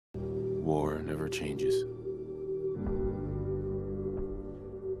war never changes.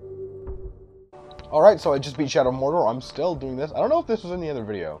 Alright, so I just beat Shadow of Mordor. I'm still doing this. I don't know if this was in the other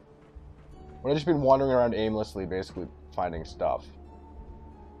video. But I've just been wandering around aimlessly, basically finding stuff.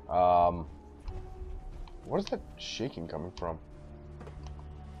 What is that shaking coming from?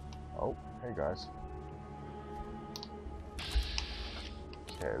 Oh, hey guys.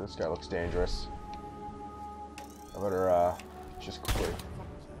 Okay, this guy looks dangerous. I better, just quickly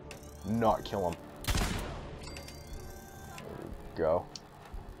not kill him. There we go.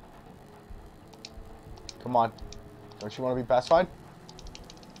 Come on. Don't you want to be pacified?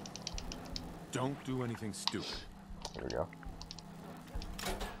 Don't do anything stupid. There we go.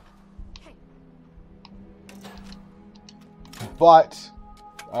 But,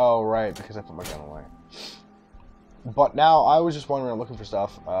 oh right, because I put my gun away. But now I was just wandering around looking for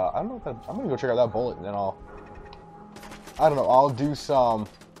stuff. I don't know if I'm gonna go check out that bullet, and then I don't know. I'll do some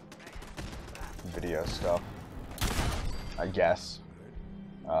video stuff, I guess.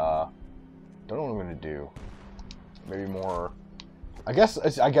 Don't know what I'm gonna do. Maybe more. I guess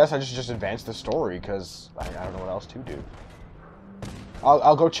I just advance the story because I don't know what else to do.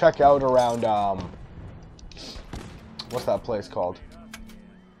 I'll go check out around what's that place called?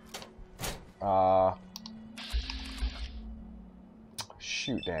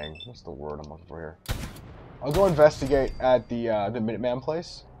 Shoot, dang, what's the word I'm looking for here? I'll go investigate at the Minuteman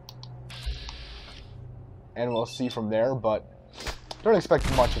place, and we'll see from there. But don't expect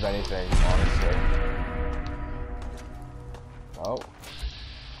much of anything, honestly. Oh.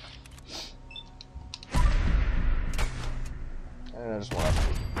 And I just want to...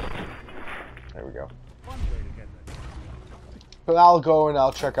 There we go. But I'll go and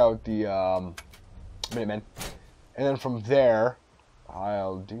I'll check out the Minutemen. And then from there,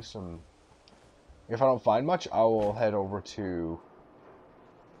 I'll do some... If I don't find much, I will head over to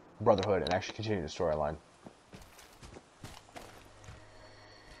Brotherhood and actually continue the storyline.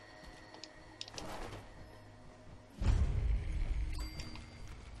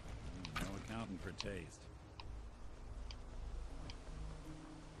 No accounting for taste.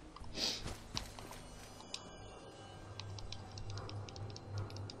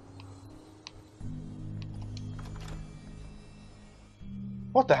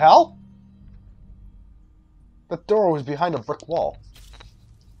 What the hell? That door was behind a brick wall.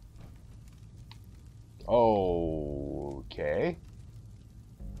 Okay.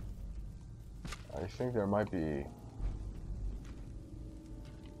 I think there might be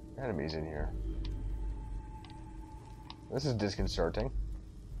enemies in here. This is disconcerting.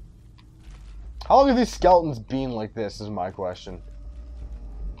 How long have these skeletons been like this is my question.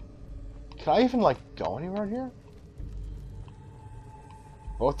 Can I even, like, go anywhere here?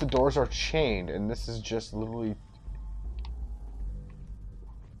 Both the doors are chained, and this is just literally...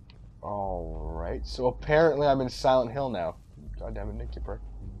 Alright, so apparently I'm in Silent Hill now. God damn it, Nick, you prick.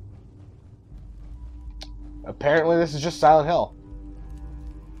 Apparently this is just Silent Hill.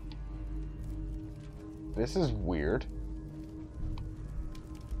 This is weird.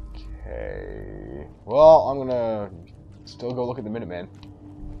 Okay. Well, I'm gonna still go look at the Minuteman.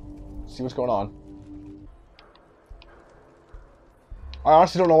 See what's going on. I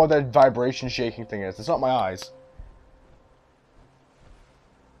honestly don't know what that vibration shaking thing is. It's not my eyes.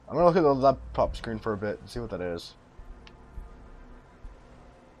 I'm gonna look at the laptop screen for a bit and see what that is.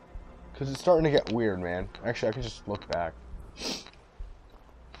 Because it's starting to get weird, man. Actually, I can just look back.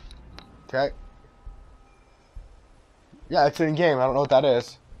 Okay. Yeah, it's in game. I don't know what that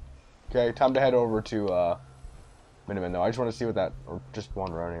is. Okay, time to head over to Minuteman, though. I just want to see what that... Or just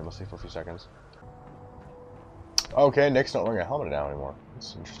wander around aimlessly for a few seconds. Okay, Nick's not wearing a helmet now anymore.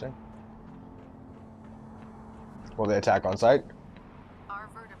 That's interesting. Will they attack on sight? Our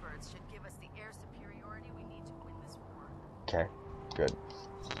vertebrates should give us the air superiority we need to win this war. Okay, good.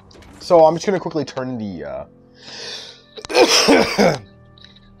 So I'm just gonna quickly turn the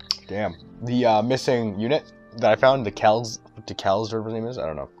damn, the missing unit that I found, the Kells, whatever his name is, I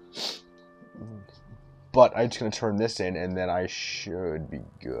don't know. But I'm just gonna turn this in, and then I should be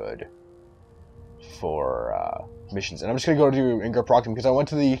good for missions. And I'm just gonna go to Ingra Proctum because I went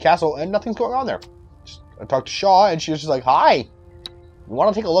to the castle and nothing's going on there. I talked to Shaw and she was just like, "Hi, you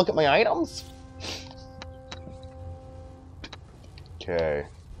want to take a look at my items?" Okay.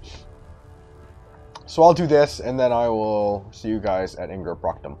 So I'll do this, and then I will see you guys at Ingra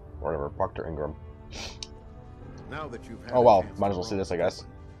Proctum, or whatever, Proctor Ingram. Now that you've had Oh well, might as well see this, I guess.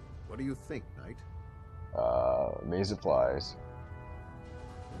 What do you think, Knight? Maze of Flies.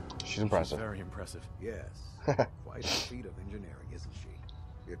 She's impressive. She's very impressive. Yes. Quite a feat of engineering, isn't she?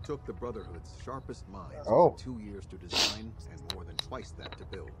 It took the Brotherhood's sharpest minds over 2 years to design and more than twice that to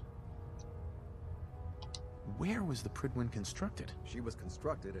build. Where was the Prydwen constructed? She was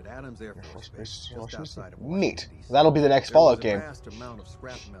constructed at Adams Air Force Base, just Washington outside of Neat. Washington, D.C. That'll be the next There was Fallout a game. vast amount of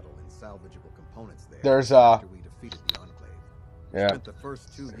scrap metal and salvageable components there. There's after we defeated the Enclave. We Yeah. spent the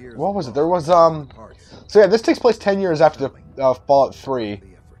first 2 years. What was it? alone There was making parts, So yeah, this takes place 10 years after the Fallout 3.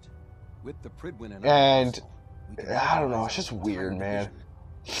 the effort. With the Prydwen And, we can I don't know, organize it's just our weird, entire man. division,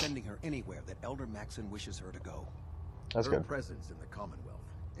 sending her anywhere that Elder Maxon wishes her to go. That's Her good. presence in the Commonwealth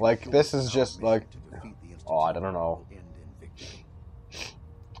Like, this is ensures just, our like, mission to defeat the odd, I Institute don't know. will end in victory.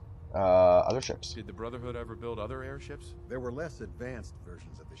 Other ships. Did the Brotherhood ever build other airships? There were less advanced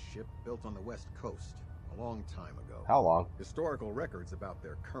versions of the ship built on the West Coast a long time ago. How long? Historical records about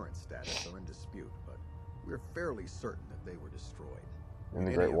their current status are in dispute, but we're fairly certain that they were destroyed. In the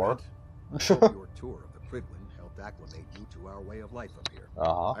any Great War? event, I hope your tour of the Prydwen helped acclimate you to our way of life up here.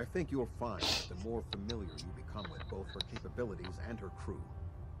 Uh-huh. I think you'll find that the more familiar you become with both her capabilities and her crew,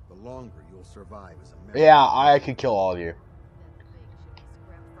 the longer you'll survive as a member. Yeah, I could kill all of you. That thing should be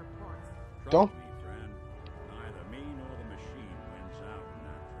scrapped for parts. Don't- Trust me, friend. Neither me nor the machine wins out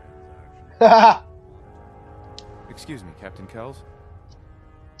in that transaction. Excuse me, Captain Kells.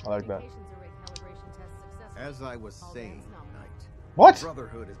 I like that. Communications array calibration test successful. As I was All saying, bands nominal. Knight, What? the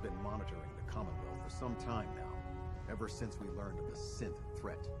Brotherhood has been monitoring the Commonwealth for some time now, ever since we learned of the synth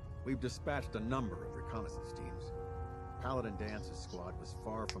threat. We've dispatched a number of reconnaissance teams. Paladin Dance's squad was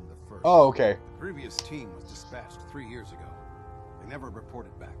far from the first. Oh, okay. The previous team was dispatched 3 years ago. They never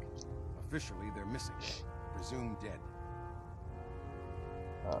reported back. Officially, they're missing. Presumed dead.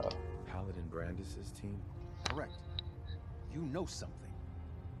 Paladin Brandis's team? Correct. You know something.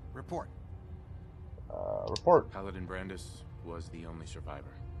 Report. Report. Paladin Brandis was the only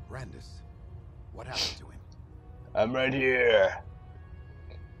survivor. Brandis. What happened to him? I'm right here.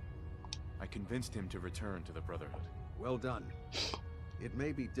 I convinced him to return to the Brotherhood. Well done. It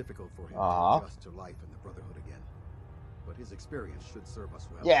may be difficult for him Uh-huh. to adjust to life in the Brotherhood again, but his experience should serve us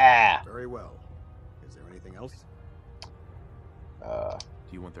well. Yeah. Very well. Is there anything else?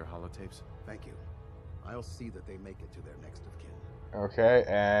 Do you want their holotapes? Thank you. I'll see that they make it to their next of kin. Okay,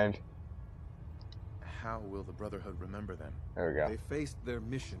 and How will the Brotherhood remember them? there we go. They faced their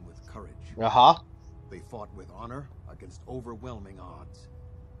mission with courage. Uh-huh. They fought with honor against overwhelming odds.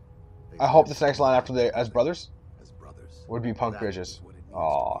 They I hope lived this next line after they as together brothers as brothers. would be Punk That Bridges. is what it means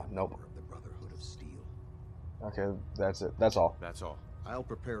Aw, to be a nope. member of the Brotherhood of Steel. Okay, that's it. That's all. That's all. I'll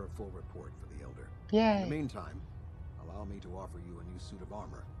prepare a full report for the Elder. In the meantime, allow me to offer you a new suit of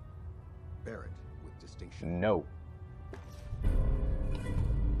armor. Bear it with distinction. No.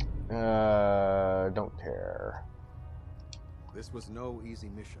 Don't care. This was no easy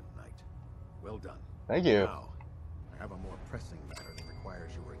mission, Knight. Well done. Thank you. Now, I have a more pressing matter that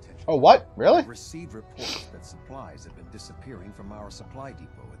requires your attention. Oh, what? Really? I've received reports that supplies have been disappearing from our supply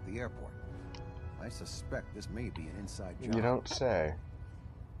depot at the airport. I suspect this may be an inside job. You don't say.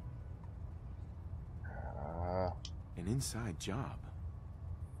 An inside job.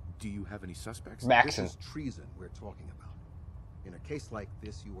 Do you have any suspects? Maxon. This is treason we're talking about. In a case like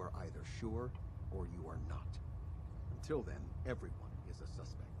this, you are either sure or you are not. Until then, everyone is a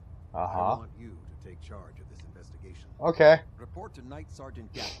suspect. I Uh-huh. want you to take charge of this investigation. Okay. Report to Night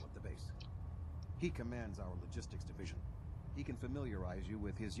Sergeant Gattle at the base. He commands our logistics division. He can familiarize you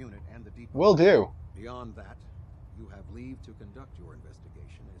with his unit and the depot. Will do. Beyond that, you have leave to conduct your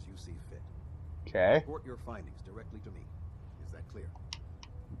investigation as you see fit. Okay. Report your findings directly to me. Is that clear?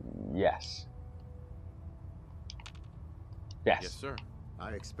 Yes. Yes, Yes. sir.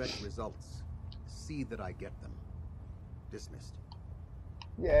 I expect results. See that I get them. Dismissed.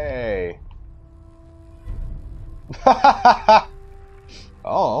 Yay.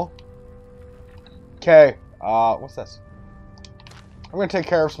 Oh. Okay. What's this? I'm gonna take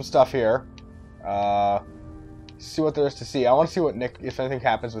care of some stuff here. See what there is to see. I want to see what Nick, if anything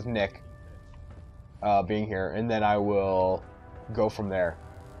happens with Nick, being here, and then I will go from there.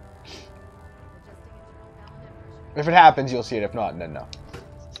 If it happens, you'll see it. If not, then no.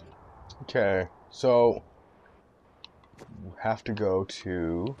 Okay, so you have to go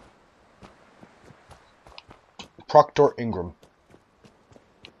to Proctor Ingram.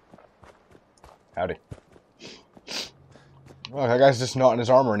 Howdy. Oh, that guy's just not in his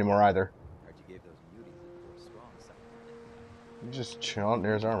armor anymore either. Heard you gave those muties a strong sucker. He's just chilling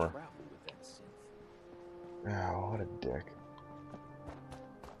near his armor. Travel with that synth. Oh, what a dick.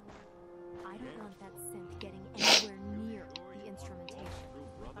 I don't want that synth getting anywhere near the instrumentation.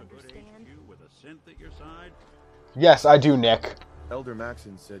 Understand? With a synth at your side? Yes, I do, Nick. Elder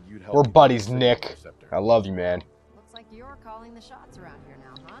Maxon said you'd help. We're me buddies, find the Nick. interceptor. I love you, man. Looks like you're calling the shots around here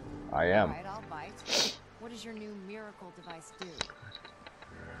now, huh? I am. Alright, I'll bite. What does your new miracle device do?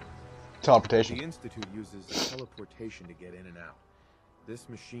 Teleportation. The Institute uses teleportation to get in and out. This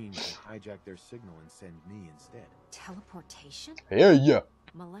machine can hijack their signal and send me instead. Teleportation? Hell yeah.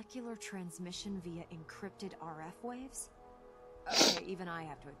 Molecular transmission via encrypted RF waves? Okay, even I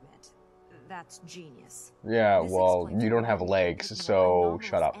have to admit, that's genius. Yeah, This well, explains you don't why have we've been legs, picking up so anomalous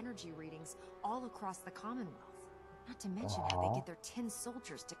shut up. Energy readings all across the Commonwealth. Not to mention how they get their tin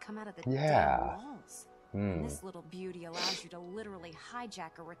soldiers to come out of the Yeah. damn walls. And this little beauty allows you to literally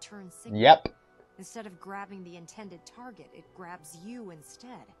hijack a return signal. Yep. Instead of grabbing the intended target, it grabs you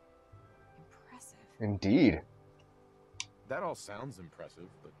instead. Impressive. Indeed. That all sounds impressive,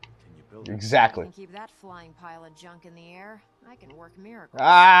 but can you build it? Exactly. I can keep that flying pile of junk in the air. I can work miracles.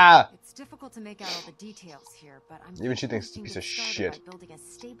 Ah! It's difficult to make out all the details here, but I'm Even she thinks it's a hoping piece to of get started shit. by building a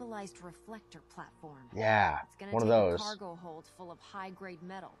stabilized reflector platform. Yeah, It's gonna one of take those. a cargo hold full of high-grade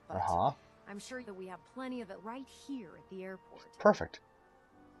metal, but Uh-huh. I'm sure that we have plenty of it right here at the airport. Perfect.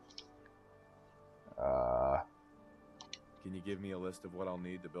 Can you give me a list of what I'll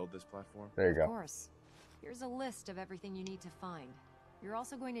need to build this platform? There you Of go. course. Here's a list of everything you need to find. You're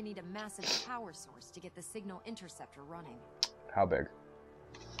also going to need a massive power source to get the signal interceptor running. How big?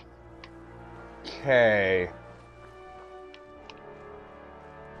 Okay.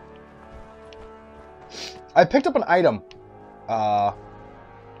 I picked up an item a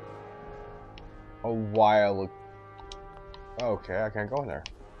while ago. Okay, I can't go in there.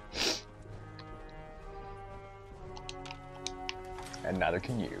 And neither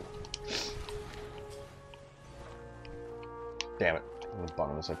can you. Damn it. I'm gonna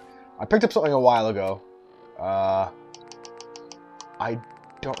button this up. I picked up something a while ago. I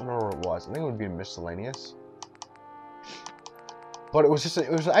don't remember what it was. I think it would be miscellaneous. But it was just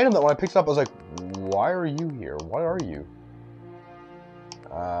it was an item that when I picked it up, I was like, why are you here? What are you?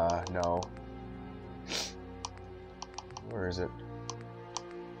 No. Where is it?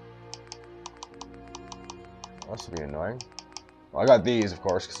 This would be annoying. Well, I got these, of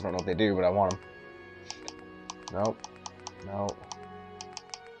course, because I don't know what they do, but I want them. Nope. No.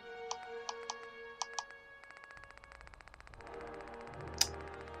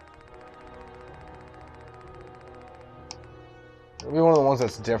 It'll be one of the ones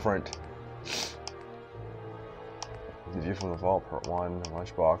that's different. The view from the vault, part 1,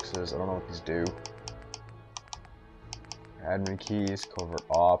 lunch boxes. I don't know what these do. Admin keys, covert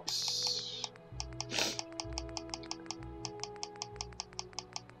ops.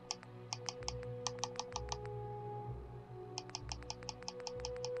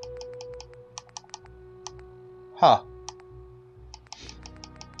 Huh.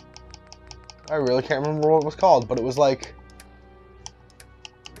 I really can't remember what it was called, but it was like...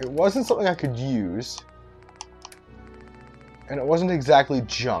 It wasn't something I could use. And it wasn't exactly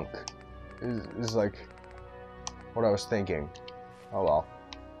junk. Is like what I was thinking. Oh well.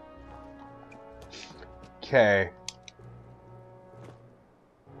 Okay.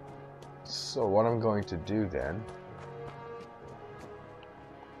 So what I'm going to do then...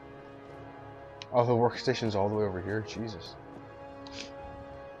 Oh, the workstation's all the way over here? Jesus.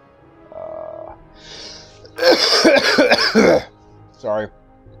 Sorry.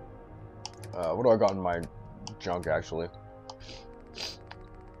 What do I got in my junk, actually?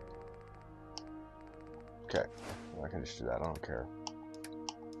 Okay. I can just do that. I don't care.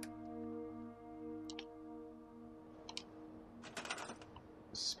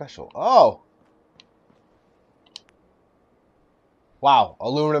 Special. Oh! Wow.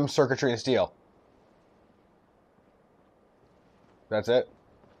 Aluminum, circuitry, and steel. That's it?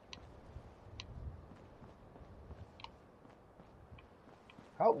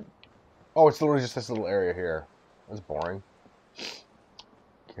 How? Oh, it's literally just this little area here. That's boring.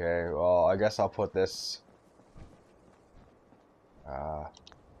 Okay, well, I guess I'll put this... I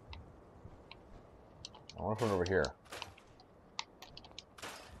want to put it over here.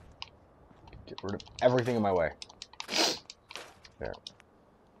 Get rid of everything in my way. There.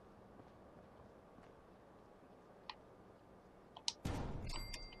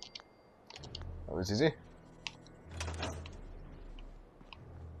 That was easy.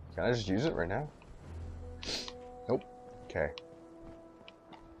 Can I just use it right now? Nope. Okay.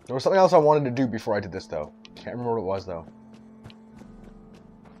 There was something else I wanted to do before I did this, though. Can't remember what it was, though.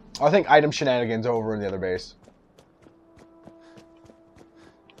 I think item shenanigans over in the other base.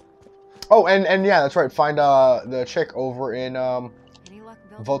 Oh, and yeah, that's right. Find the chick over in Any luck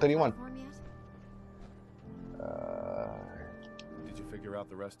building Vault a 81. platform yet? Did you figure out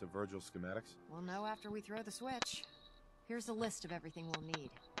the rest of Virgil's schematics? We'll know after we throw the switch. Here's a list of everything we'll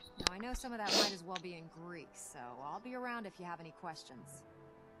need. Now, I know some of that might as well be in Greek, so I'll be around if you have any questions.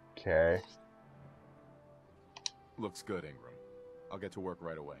 Okay. Looks good, Ingram. I'll get to work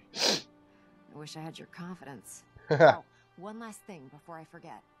right away. I wish I had your confidence. Oh, one last thing before I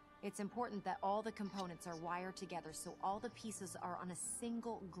forget. It's important that all the components are wired together so all the pieces are on a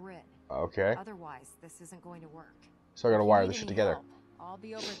single grid. Okay. Otherwise, this isn't going to work. So I gotta If you wire need this shit any together. help, I'll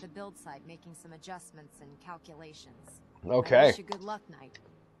be over at the build site making some adjustments and calculations. I Okay. wish you good luck, Knight,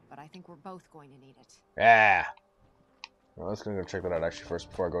 but I think we're both going to need it. Yeah. Well, let's go check that out actually first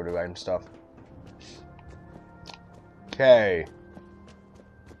before I go do item stuff. Okay.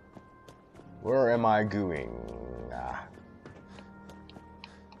 Where am I going? Ah.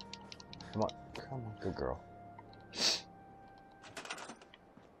 Come on. Come on, good girl.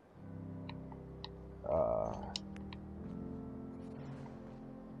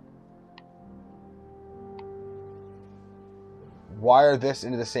 Wire this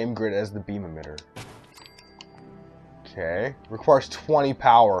into the same grid as the beam emitter. Okay. Requires 20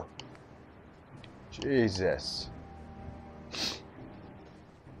 power. Jesus.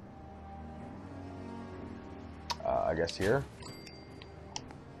 I guess here.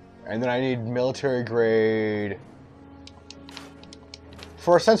 And then I need military grade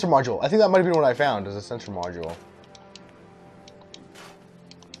for a sensor module. I think that might have been what I found as a sensor module.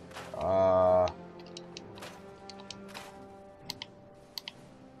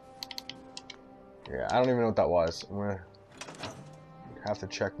 Yeah, I don't even know what that was. I'm gonna have to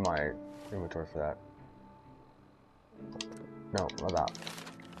check my inventory for that. No, not that.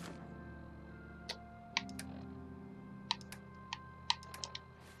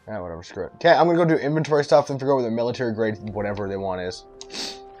 Yeah, whatever, screw it. Okay, I'm gonna go do inventory stuff and figure out what the military grade whatever they want is.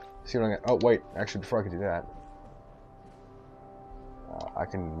 See what I get. Oh, wait, actually, before I can do that, I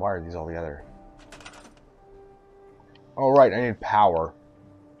can wire these all together. Oh, right, I need power.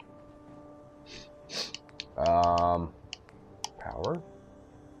 Power.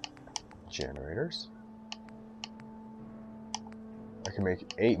 Generators. I can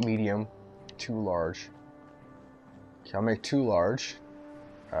make 8 medium, 2 large. Okay, I'll make 2 large.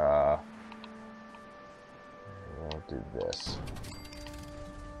 I'll do this.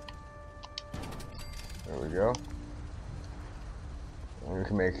 There we go. And we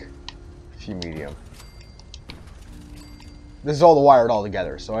can make a few medium. This is all the wired all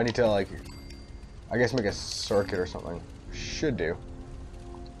together, so I need to, like, I guess make a circuit or something. Should do.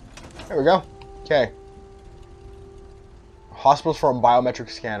 There we go. Okay. Hospitals for a biometric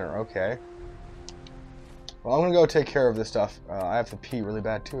scanner. Okay. Well, I'm gonna go take care of this stuff. I have to pee really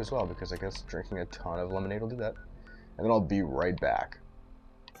bad too as well, because I guess drinking a ton of lemonade will do that. And then I'll be right back.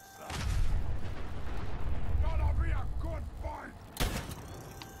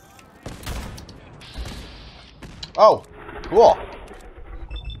 Oh, cool.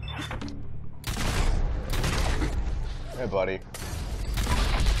 Hey, buddy.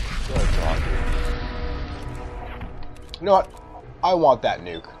 Good talk. You know what? I want that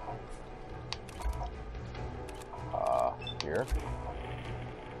nuke. Here.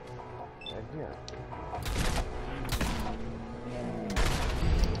 And here.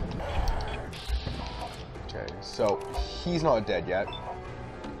 Okay, so he's not dead yet.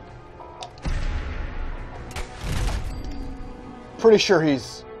 Pretty sure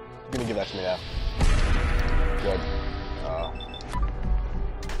he's gonna give that to me now. Good.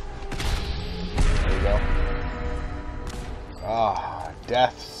 There we go.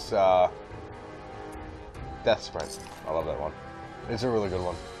 Death's, Death Sprint. I love that one. It's a really good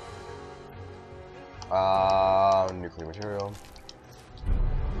one. Nuclear material.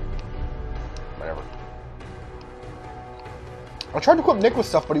 Whatever. I tried to equip Nick with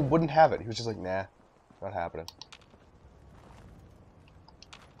stuff, but he wouldn't have it. He was just like, nah, not happening.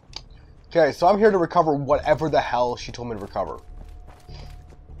 Okay, so I'm here to recover whatever the hell she told me to recover.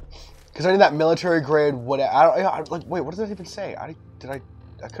 Because I need that military grade. What I like. Wait, what does that even say? I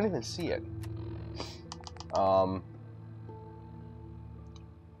couldn't even see it.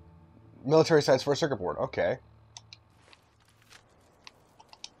 Military sites for a circuit board. Okay.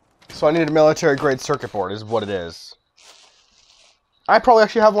 So I need a military grade circuit board. Is what it is. I probably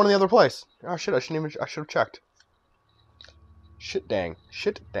actually have one in the other place. Oh shit! I should have checked. Shit dang.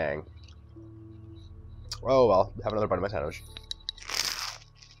 Shit dang. Oh well. Have another bite of my sandwich.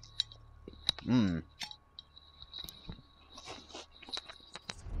 Mmm.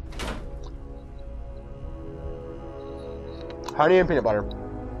 Honey and peanut butter.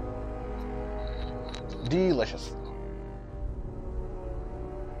 Delicious.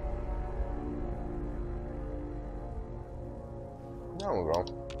 There we go.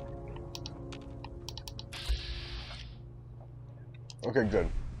 Okay, good.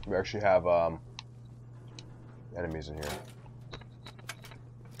 We actually have enemies in here.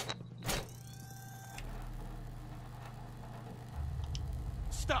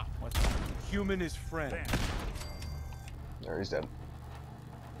 Stop! What the human is friend. There, he's dead.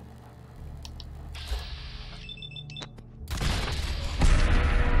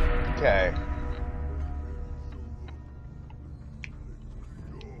 Okay.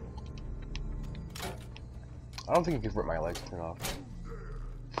 I don't think he could rip my legs clean off.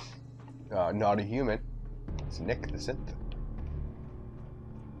 Not a human. It's Nick the synth.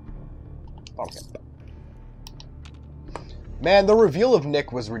 Okay. Man, the reveal of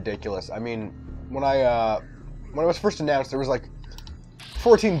Nick was ridiculous. I mean, when it was first announced, there was like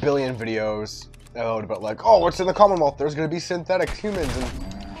 14 billion videos out about like, oh, what's in the Commonwealth? There's gonna be synthetic humans and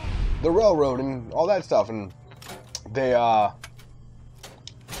the railroad and all that stuff. And they, at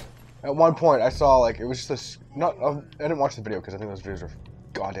one point, I saw like it was just this. I didn't watch the video because I think those videos are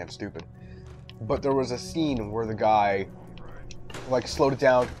goddamn stupid. But there was a scene where the guy like slowed it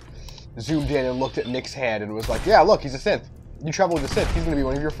down, zoomed in, and looked at Nick's hand, and was like, "Yeah, look, he's a synth. You travel with a synth. He's gonna be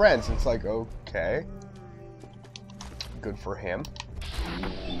one of your friends." And it's like, okay, good for him.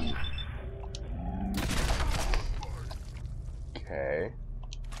 Okay,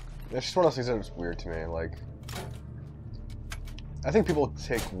 it's just one of those things that was weird to me. Like, I think people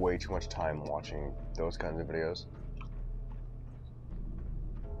take way too much time watching those kinds of videos.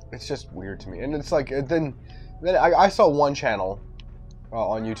 It's just weird to me. And it's like, then I saw one channel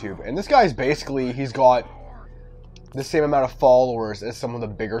on YouTube, and this guy's basically, he's got the same amount of followers as some of the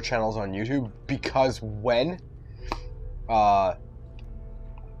bigger channels on YouTube, because when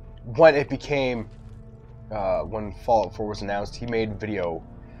it became, when Fallout 4 was announced, he made video,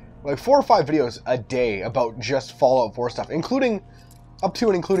 like 4 or 5 videos a day about just Fallout 4 stuff, including, up to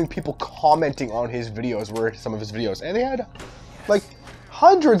and including people commenting on his videos, were some of his videos, and they had, like,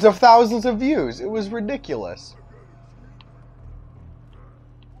 hundreds of thousands of views. It was ridiculous.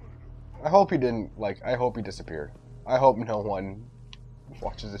 I hope he didn't, like, I hope he disappeared. I hope no one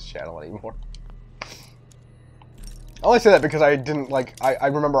watches this channel anymore. I only say that because I didn't, like, I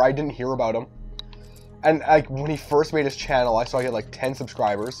remember I didn't hear about him. And, like, when he first made his channel, I saw he had, like, 10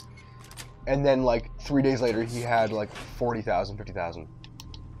 subscribers. And then, like, 3 days later, he had, like, 40,000, 50,000.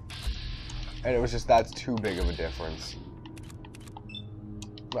 And it was just, that's too big of a difference.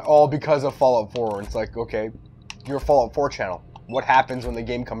 All because of Fallout 4. And it's like, okay, you're a Fallout 4 channel. What happens when the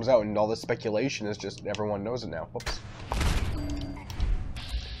game comes out and all this speculation is just, everyone knows it now. Whoops.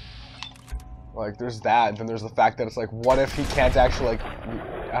 Like, there's that, and then there's the fact that it's like, what if he can't actually, like,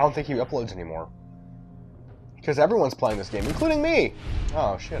 I don't think he uploads anymore. Because everyone's playing this game, including me!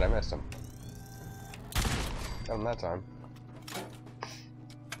 Oh, shit, I missed him. Got him that time.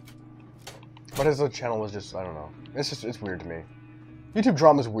 But his channel was just, I don't know. It's just, it's weird to me. YouTube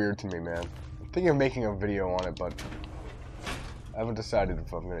drama is weird to me, man. I'm thinking of making a video on it, but I haven't decided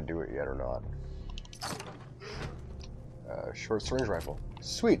if I'm going to do it yet or not. Short syringe rifle.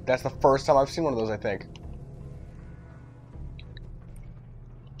 Sweet, that's the first time I've seen one of those, I think.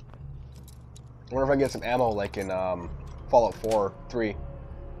 I wonder if I can get some ammo like in Fallout 4, 3.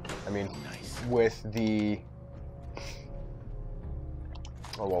 I mean, nice. With the...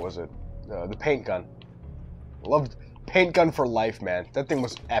 Oh, what was it? The paint gun. Loved paint gun for life, man. That thing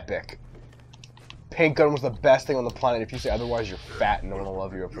was epic. Paint gun was the best thing on the planet. If you say otherwise, you're fat and no one will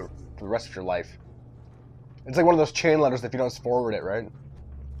love you for the rest of your life. It's like one of those chain letters if you don't forward it, right?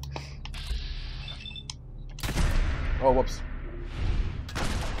 Oh, whoops.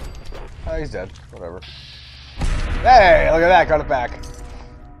 Oh, he's dead. Whatever. Hey, look at that. Got it back.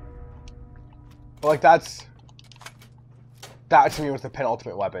 But, like, that to me was the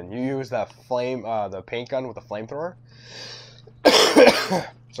penultimate weapon. You use the the paint gun with the flamethrower.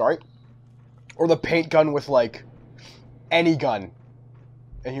 Sorry. Or the paint gun with, like, any gun.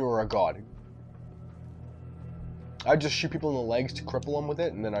 And you were a god. I'd just shoot people in the legs to cripple them with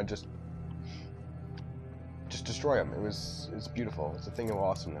it, and then I'd just destroy them. It's beautiful. It's a thing of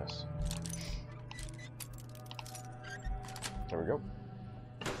awesomeness. There we go.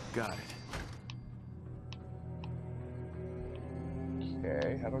 Got it.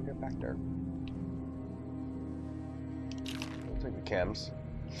 Okay, how do I get back there? I'll take the chems.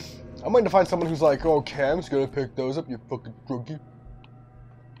 I'm waiting to find someone who's like, oh, chems, gonna pick those up, you fucking druggie.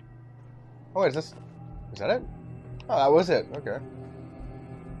 Oh, wait, is that it? Oh, that was it. Okay.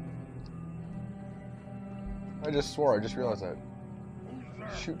 I just swore. I just realized that.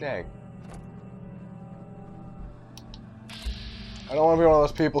 Shoot, dang. I don't want to be one of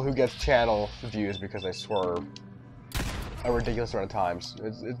those people who gets channel views because I swore a ridiculous amount of times.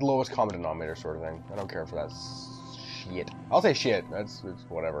 It's the lowest common denominator sort of thing. I don't care for that shit. I'll say shit. It's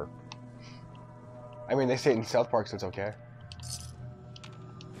whatever. I mean, they say it in South Park, so it's okay.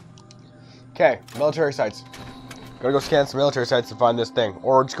 Okay, military sites. Gotta go scan some military sites to find this thing.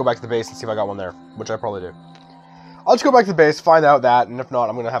 Or just go back to the base and see if I got one there. Which I probably do. I'll just go back to the base, find out that, and if not,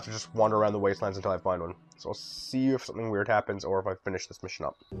 I'm gonna have to just wander around the wastelands until I find one. So I'll see you if something weird happens or if I finish this mission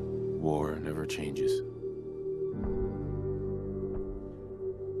up. War never changes.